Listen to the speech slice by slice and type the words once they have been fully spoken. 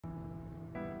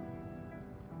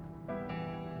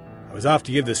I was off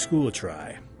to give the school a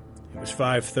try. It was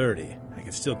 5:30. I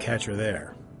could still catch her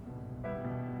there.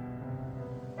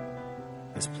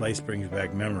 This place brings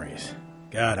back memories.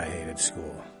 God, I hated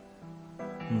school.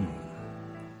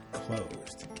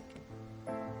 Closed.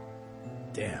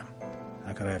 Damn,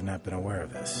 how could I have not been aware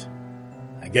of this?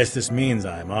 I guess this means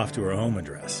I'm off to her home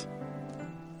address.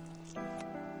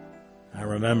 I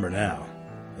remember now.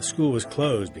 The school was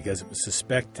closed because it was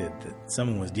suspected that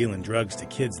someone was dealing drugs to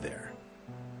kids there.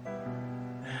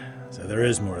 So there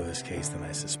is more to this case than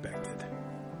I suspected.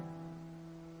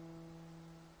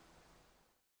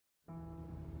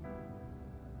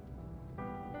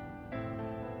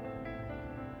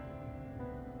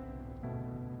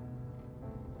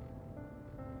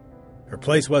 Her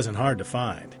place wasn't hard to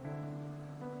find.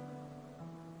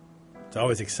 It's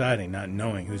always exciting not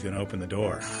knowing who's going to open the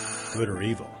door, good or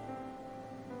evil.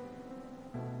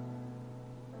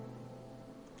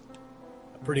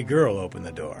 A pretty girl opened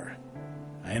the door.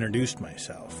 I introduced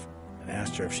myself and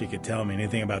asked her if she could tell me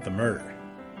anything about the murder.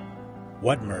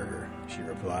 What murder? She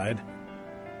replied.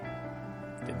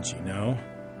 Didn't she know?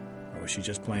 Or was she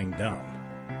just playing dumb?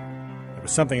 There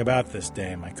was something about this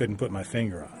dame I couldn't put my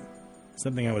finger on.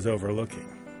 Something I was overlooking.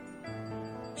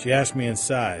 She asked me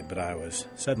inside, but I was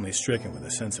suddenly stricken with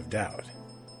a sense of doubt.